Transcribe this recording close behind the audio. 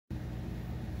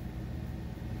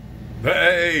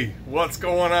Hey, what's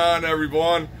going on,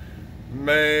 everyone?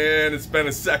 Man, it's been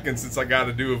a second since I got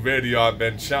to do a video. I've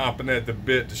been chomping at the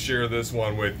bit to share this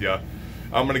one with you.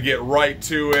 I'm going to get right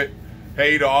to it.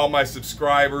 Hey, to all my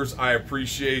subscribers, I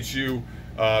appreciate you.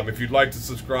 If you'd like to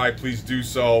subscribe, please do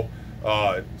so.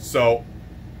 So,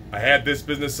 I had this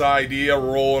business idea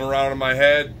rolling around in my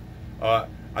head.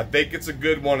 I think it's a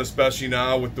good one, especially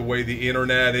now with the way the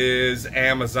internet is,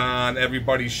 Amazon,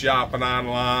 everybody's shopping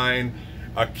online,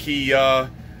 IKEA,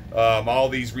 all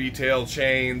these retail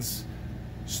chains.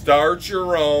 Start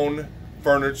your own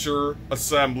furniture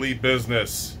assembly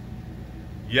business.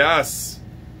 Yes,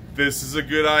 this is a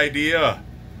good idea.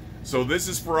 So this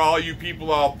is for all you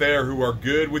people out there who are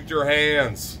good with your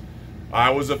hands.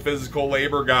 I was a physical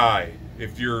labor guy.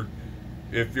 If you're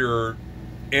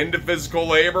into physical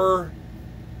labor,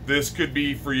 this could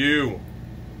be for you.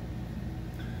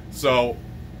 So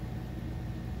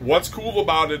what's cool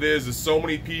about it is so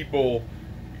many people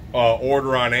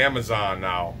order on Amazon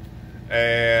now,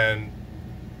 and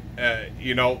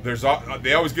you know,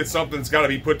 they always get something that's got to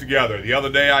be put together. The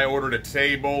other day I ordered a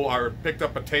table, I picked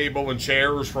up a table and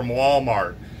chairs from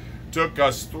Walmart. Took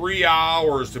us 3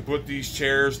 hours to put these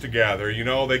chairs together. You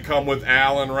know, they come with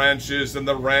Allen wrenches and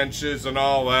the wrenches and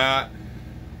all that.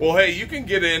 Well, hey, you can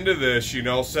get into this, you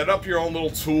know, set up your own little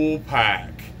tool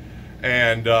pack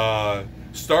and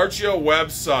start you a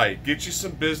website, get you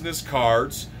some business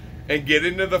cards, and get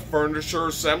into the furniture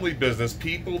assembly business.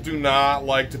 People do not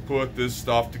like to put this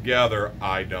stuff together.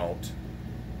 I don't.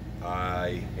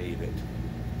 I hate it.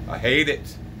 I hate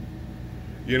it.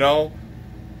 You know,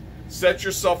 set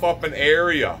yourself up an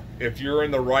area, if you're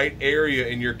in the right area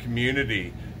in your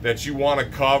community that you want to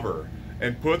cover,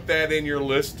 and put that in your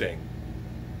listing.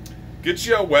 Get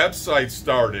you a website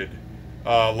started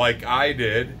like I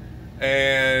did,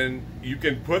 and you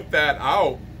can put that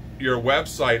out, your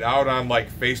website out on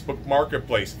like Facebook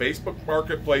Marketplace. Facebook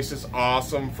Marketplace is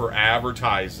awesome for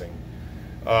advertising,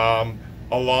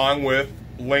 along with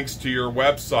links to your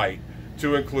website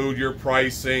to include your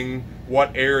pricing,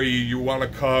 what area you want to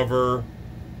cover.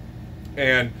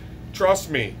 And trust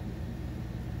me,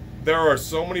 there are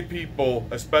so many people,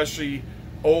 especially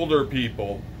older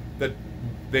people, that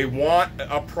they want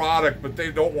a product, but they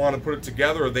don't want to put it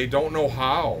together, or they don't know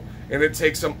how. And it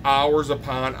takes them hours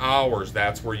upon hours.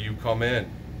 That's where you come in.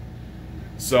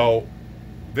 So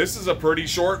this is a pretty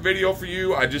short video for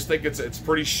you. I just think it's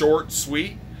pretty short,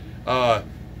 sweet.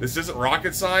 This isn't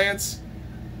rocket science,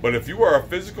 but if you are a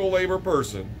physical labor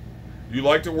person, you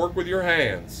like to work with your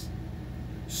hands,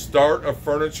 start a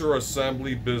furniture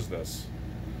assembly business.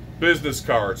 Business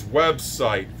cards,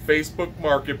 website, Facebook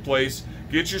Marketplace.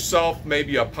 Get yourself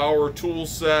maybe a power tool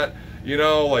set, you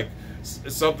know, like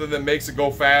something that makes it go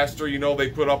faster. You know, they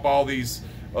put up all these,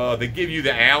 they give you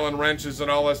the Allen wrenches and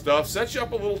all that stuff. Set you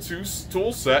up a little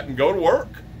tool set and go to work.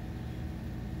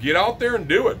 Get out there and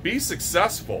do it. Be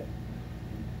successful.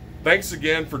 Thanks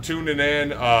again for tuning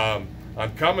in.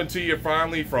 I'm coming to you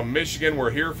finally from Michigan. We're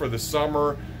here for the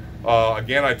summer.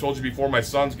 Again, I told you before, my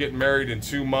son's getting married in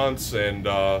 2 months, and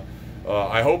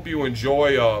I hope you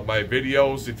enjoy my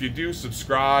videos. If you do,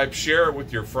 subscribe, share it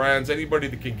with your friends, anybody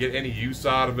that can get any use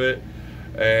out of it.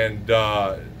 And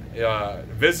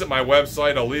visit my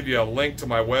website. I'll leave you a link to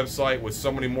my website with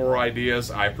so many more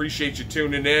ideas. I appreciate you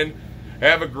tuning in.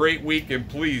 Have a great week, and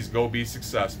please go be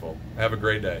successful. Have a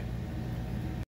great day.